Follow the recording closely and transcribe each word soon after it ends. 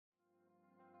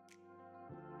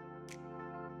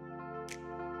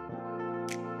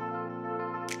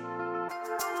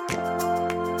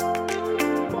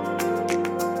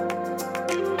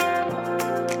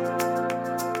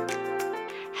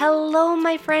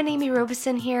my friend Amy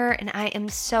Robeson here, and I am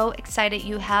so excited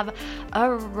you have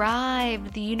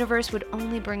arrived. The universe would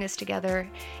only bring us together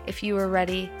if you are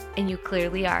ready, and you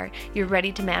clearly are. You're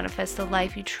ready to manifest the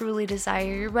life you truly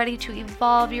desire. You're ready to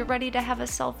evolve. You're ready to have a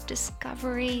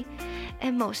self-discovery.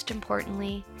 And most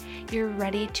importantly, you're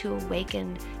ready to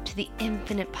awaken to the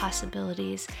infinite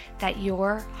possibilities that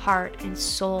your heart and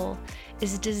soul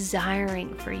is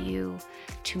desiring for you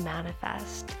to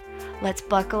manifest. Let's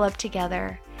buckle up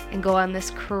together and go on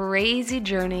this crazy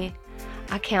journey.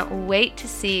 I can't wait to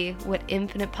see what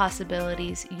infinite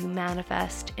possibilities you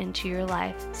manifest into your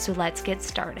life. So let's get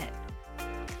started.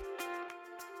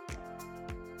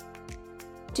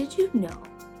 Did you know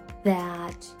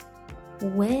that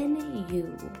when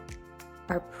you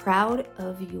are proud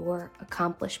of your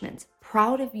accomplishments,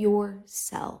 proud of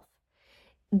yourself,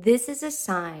 this is a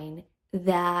sign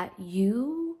that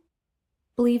you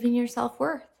believe in your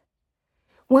self-worth?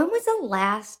 When was the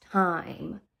last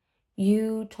time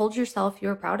you told yourself you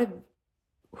were proud of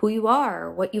who you are,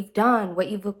 what you've done, what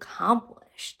you've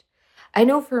accomplished? I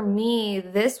know for me,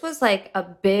 this was like a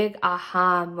big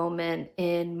aha moment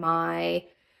in my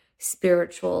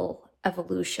spiritual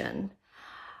evolution.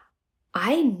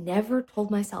 I never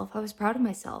told myself I was proud of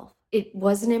myself. It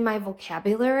wasn't in my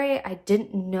vocabulary. I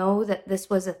didn't know that this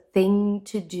was a thing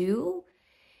to do.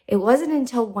 It wasn't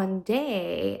until one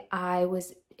day I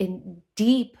was in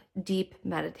deep, deep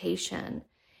meditation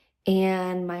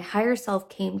and my higher self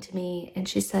came to me and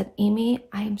she said, "Amy,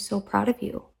 I am so proud of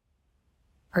you.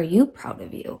 Are you proud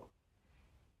of you?"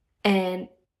 And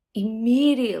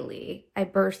immediately I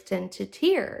burst into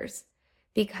tears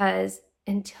because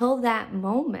until that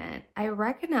moment, I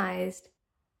recognized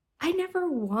I never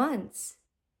once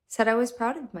said I was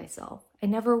proud of myself. I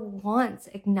never once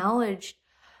acknowledged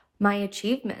my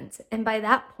achievements. And by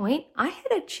that point, I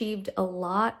had achieved a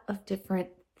lot of different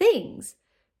things.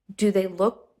 Do they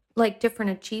look like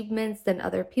different achievements than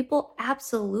other people?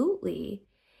 Absolutely.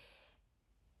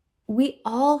 We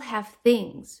all have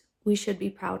things we should be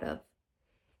proud of.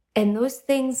 And those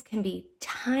things can be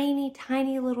tiny,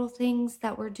 tiny little things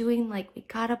that we're doing, like we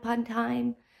got up on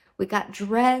time, we got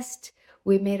dressed,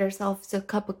 we made ourselves a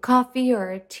cup of coffee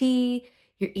or a tea,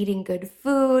 you're eating good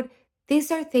food. These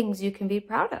are things you can be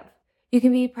proud of. You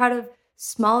can be proud of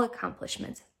small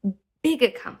accomplishments, big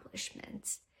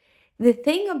accomplishments. The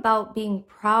thing about being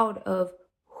proud of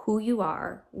who you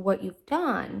are, what you've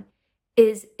done,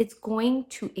 is it's going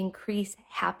to increase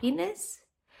happiness,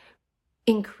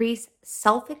 increase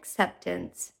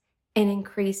self-acceptance, and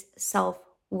increase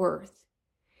self-worth.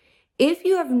 If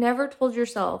you have never told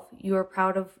yourself you are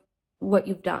proud of what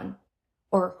you've done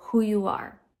or who you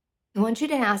are, I want you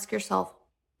to ask yourself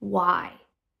why.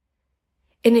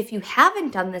 And if you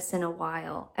haven't done this in a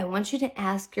while, I want you to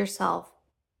ask yourself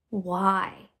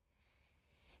why.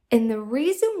 And the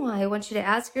reason why I want you to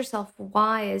ask yourself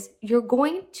why is you're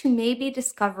going to maybe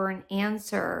discover an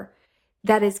answer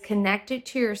that is connected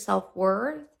to your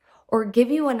self-worth or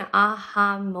give you an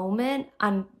aha moment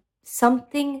on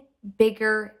something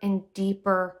bigger and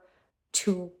deeper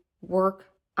to work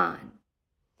on.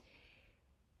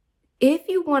 If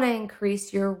you want to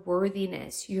increase your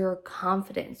worthiness, your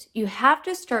confidence, you have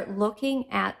to start looking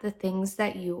at the things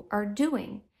that you are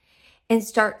doing and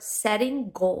start setting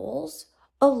goals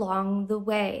along the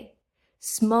way.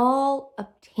 Small,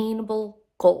 obtainable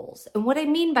goals. And what I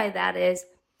mean by that is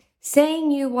saying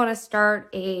you want to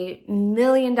start $1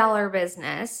 million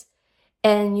business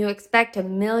and you expect $1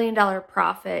 million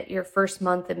profit your first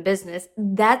month in business.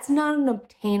 That's not an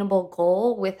obtainable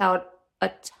goal without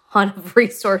a ton of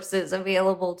resources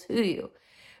available to you.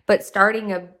 But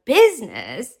starting a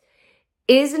business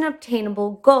is an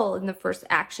obtainable goal. And the first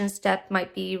action step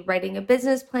might be writing a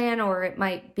business plan, or it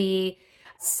might be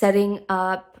setting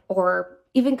up or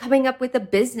even coming up with a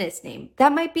business name.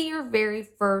 That might be your very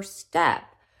first step.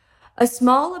 A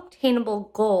small obtainable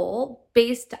goal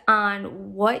based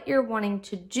on what you're wanting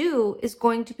to do is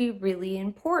going to be really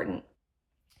important.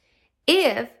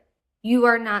 If you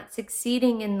are not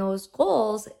succeeding in those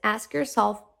goals, ask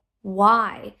yourself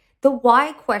why. The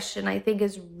why question, I think,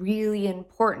 is really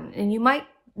important. And you might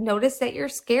notice that you're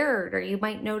scared, or you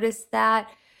might notice that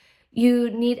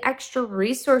you need extra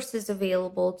resources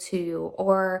available to you,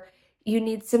 or you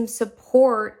need some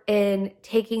support in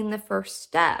taking the first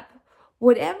step.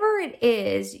 Whatever it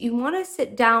is, you want to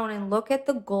sit down and look at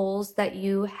the goals that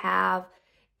you have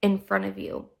in front of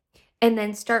you, and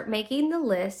then start making the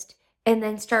list, and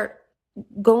then start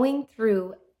going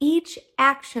through each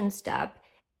action step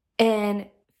and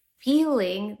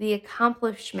feeling the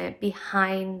accomplishment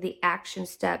behind the action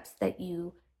steps that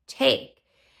you take.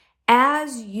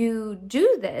 As you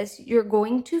do this, you're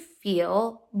going to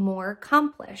feel more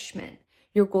accomplishment.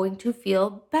 You're going to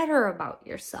feel better about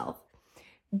yourself.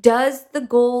 Does the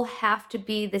goal have to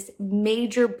be this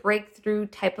major breakthrough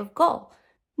type of goal?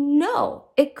 No,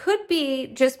 it could be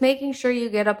just making sure you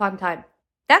get up on time.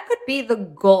 That could be the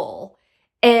goal.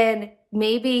 And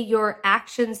maybe your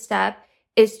action step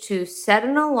is to set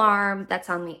an alarm that's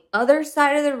on the other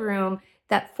side of the room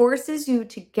that forces you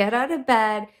to get out of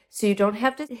bed so you don't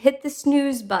have to hit the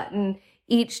snooze button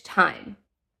each time.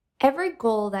 Every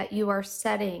goal that you are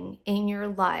setting in your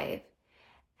life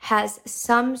has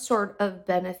some sort of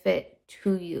benefit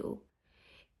to you.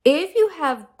 If you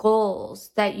have goals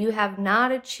that you have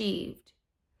not achieved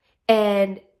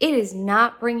and it is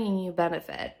not bringing you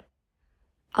benefit,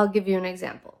 I'll give you an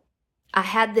example. I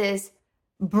had this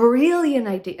brilliant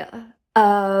idea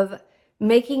of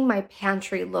making my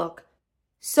pantry look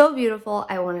so beautiful.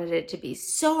 I wanted it to be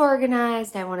so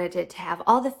organized. I wanted it to have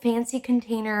all the fancy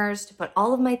containers to put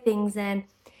all of my things in.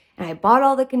 And I bought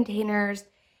all the containers.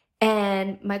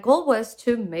 And my goal was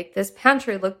to make this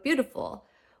pantry look beautiful.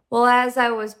 Well, as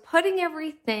I was putting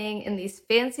everything in these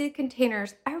fancy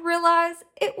containers, I realized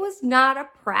it was not a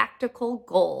practical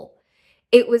goal.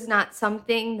 It was not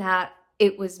something that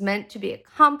it was meant to be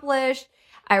accomplished.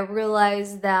 I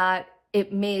realized that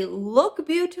it may look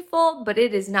beautiful, but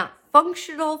it is not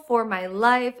functional for my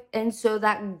life. And so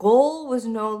that goal was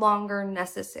no longer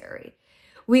necessary.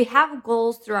 We have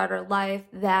goals throughout our life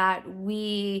that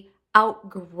we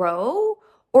outgrow,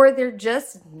 or they're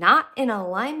just not in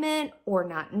alignment, or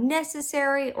not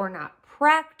necessary, or not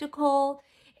practical.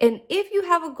 And if you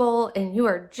have a goal and you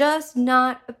are just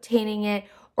not obtaining it,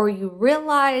 or you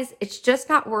realize it's just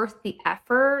not worth the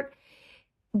effort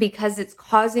because it's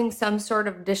causing some sort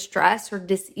of distress or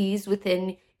dis-ease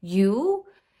within you,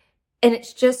 and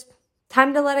it's just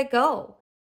time to let it go.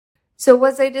 So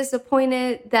was I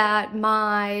disappointed that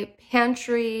my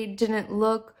pantry didn't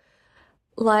look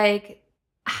like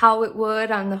how it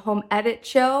would on the home edit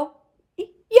show?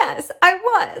 Yes, I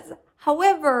was.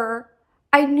 However,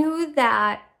 I knew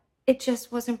that it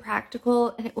just wasn't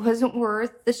practical and it wasn't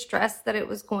worth the stress that it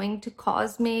was going to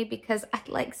cause me, because I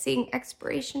like seeing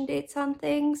expiration dates on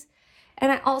things.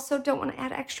 And I also don't want to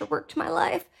add extra work to my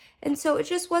life. And so it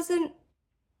just wasn't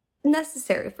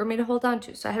necessary for me to hold on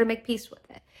to. So I had to make peace with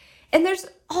it. And there's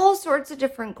all sorts of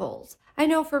different goals. I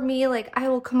know for me, like, I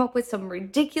will come up with some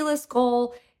ridiculous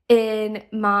goal in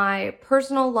my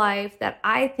personal life that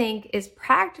I think is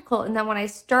practical. And then when I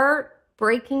start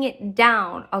breaking it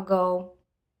down, I'll go,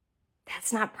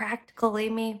 that's not practical,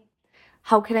 Amy.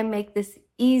 How can I make this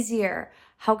easier?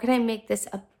 How can I make this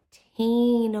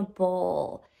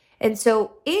obtainable? And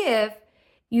so if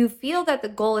you feel that the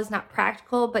goal is not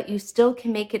practical, but you still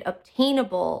can make it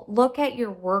obtainable, look at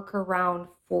your workaround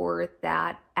for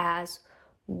that as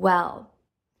well.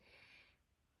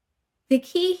 The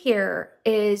key here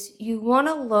is you want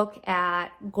to look at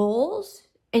goals,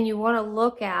 and you want to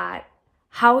look at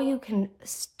how you can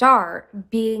start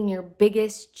being your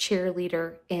biggest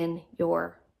cheerleader in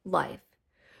your life.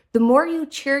 The more you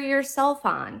cheer yourself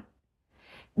on,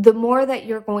 the more that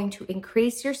you're going to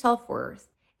increase your self-worth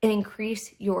and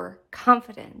increase your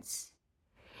confidence.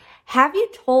 Have you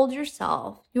told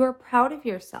yourself you are proud of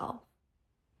yourself?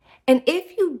 And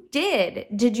if you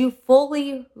did you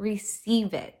fully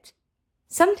receive it?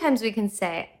 Sometimes we can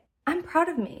say, I'm proud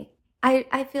of me.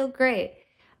 I feel great.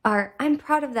 Or I'm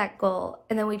proud of that goal.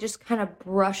 And then we just kind of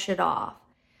brush it off.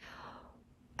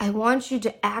 I want you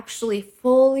to actually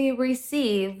fully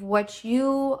receive what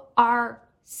you are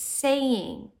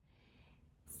saying.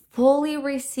 Fully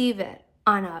receive it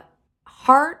on a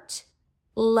heart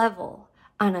level,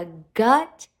 on a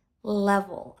gut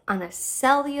level, on a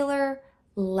cellular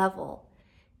level.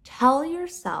 Tell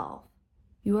yourself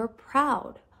you are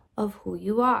proud of who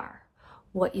you are,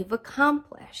 what you've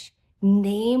accomplished.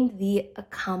 Name the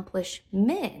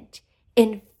accomplishment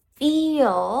and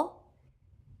feel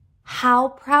how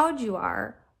proud you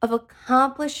are of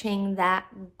accomplishing that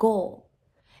goal.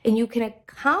 And you can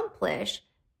accomplish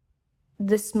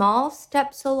the small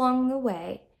steps along the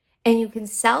way, and you can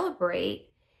celebrate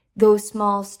those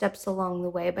small steps along the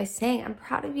way by saying, I'm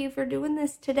proud of you for doing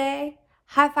this today.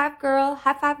 High five, girl,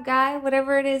 high five, guy,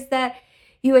 whatever it is that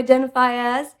you identify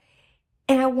as.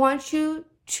 And I want you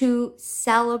to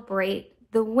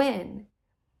celebrate the win.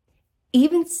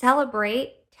 Even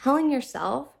celebrate telling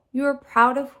yourself you are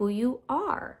proud of who you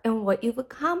are and what you've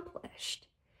accomplished.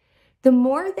 The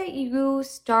more that you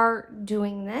start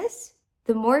doing this,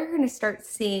 the more you're going to start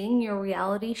seeing your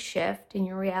reality shift and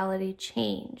your reality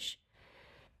change.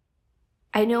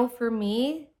 I know for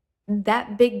me,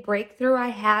 that big breakthrough I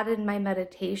had in my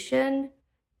meditation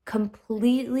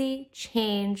completely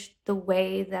changed the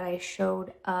way that I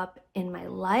showed up in my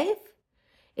life.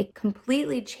 It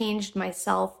completely changed my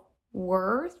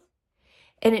self-worth.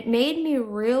 And it made me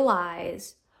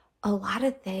realize a lot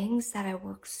of things that I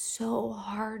worked so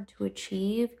hard to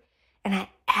achieve, and I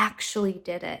actually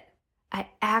did it. I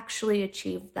actually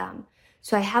achieved them.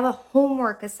 So I have a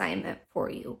homework assignment for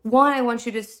you. One, I want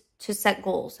you to set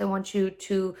goals. I want you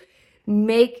to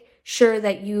make sure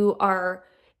that you are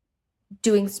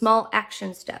doing small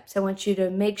action steps. I want you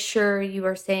to make sure you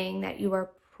are saying that you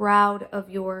are proud of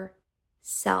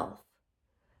yourself.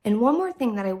 And one more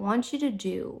thing that I want you to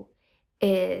do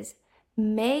is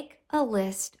make a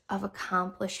list of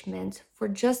accomplishments for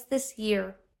just this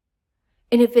year.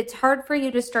 And if it's hard for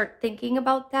you to start thinking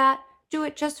about that, do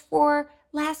it just for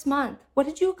last month. What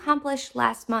did you accomplish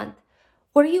last month?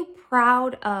 What are you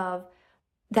proud of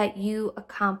that you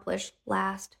accomplished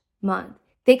last month?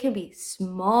 They can be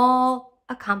small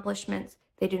accomplishments.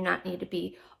 They do not need to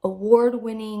be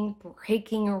award-winning,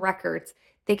 breaking records.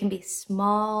 They can be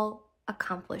small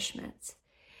accomplishments.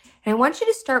 And I want you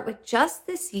to start with just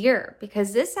this year,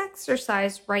 because this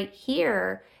exercise right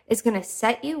here is going to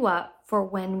set you up for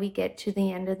when we get to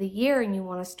the end of the year and you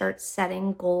want to start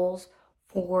setting goals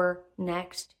for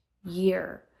next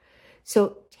year.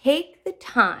 So take the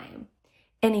time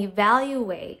and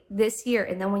evaluate this year.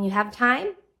 And then when you have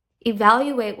time,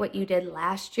 evaluate what you did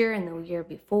last year and the year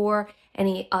before,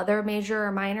 any other major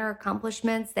or minor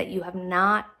accomplishments that you have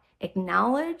not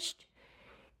acknowledged.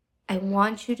 I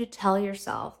want you to tell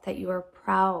yourself that you are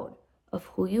proud of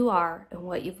who you are and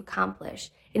what you've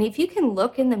accomplished. And if you can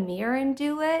look in the mirror and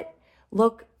do it,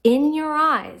 look in your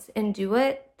eyes and do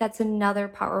it, that's another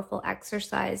powerful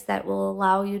exercise that will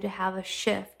allow you to have a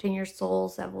shift in your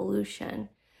soul's evolution.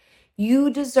 You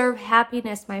deserve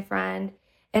happiness, my friend.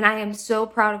 And I am so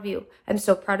proud of you. I'm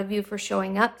so proud of you for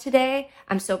showing up today.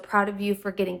 I'm so proud of you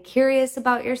for getting curious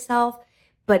about yourself.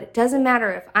 But it doesn't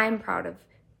matter if I'm proud of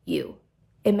you.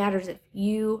 It matters if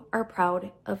you are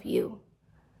proud of you.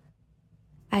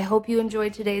 I hope you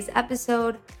enjoyed today's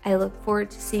episode. I look forward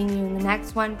to seeing you in the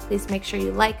next one. Please make sure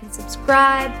you like and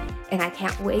subscribe. And I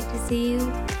can't wait to see you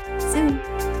soon.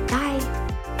 Bye.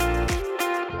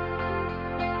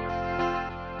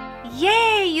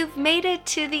 Yay, you've made it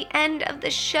to the end of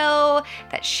the show.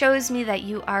 That shows me that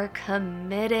you are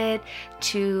committed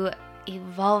to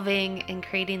evolving and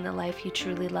creating the life you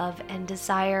truly love and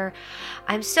desire.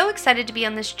 I'm so excited to be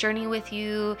on this journey with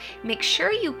you. Make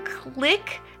sure you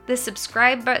click the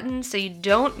subscribe button so you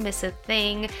don't miss a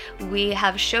thing. We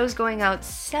have shows going out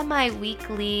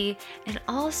semi-weekly, and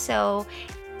also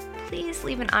please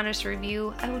leave an honest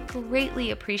review. I would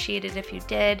greatly appreciate it if you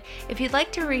did. If you'd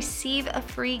like to receive a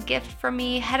free gift from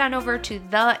me, head on over to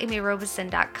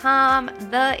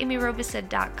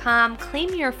theamyrobison.com,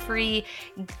 claim your free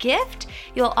gift.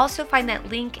 You'll also find that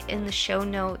link in the show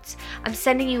notes. I'm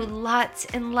sending you lots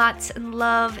and lots and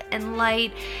love and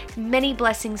light. Many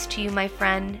blessings to you, my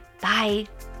friend. Bye.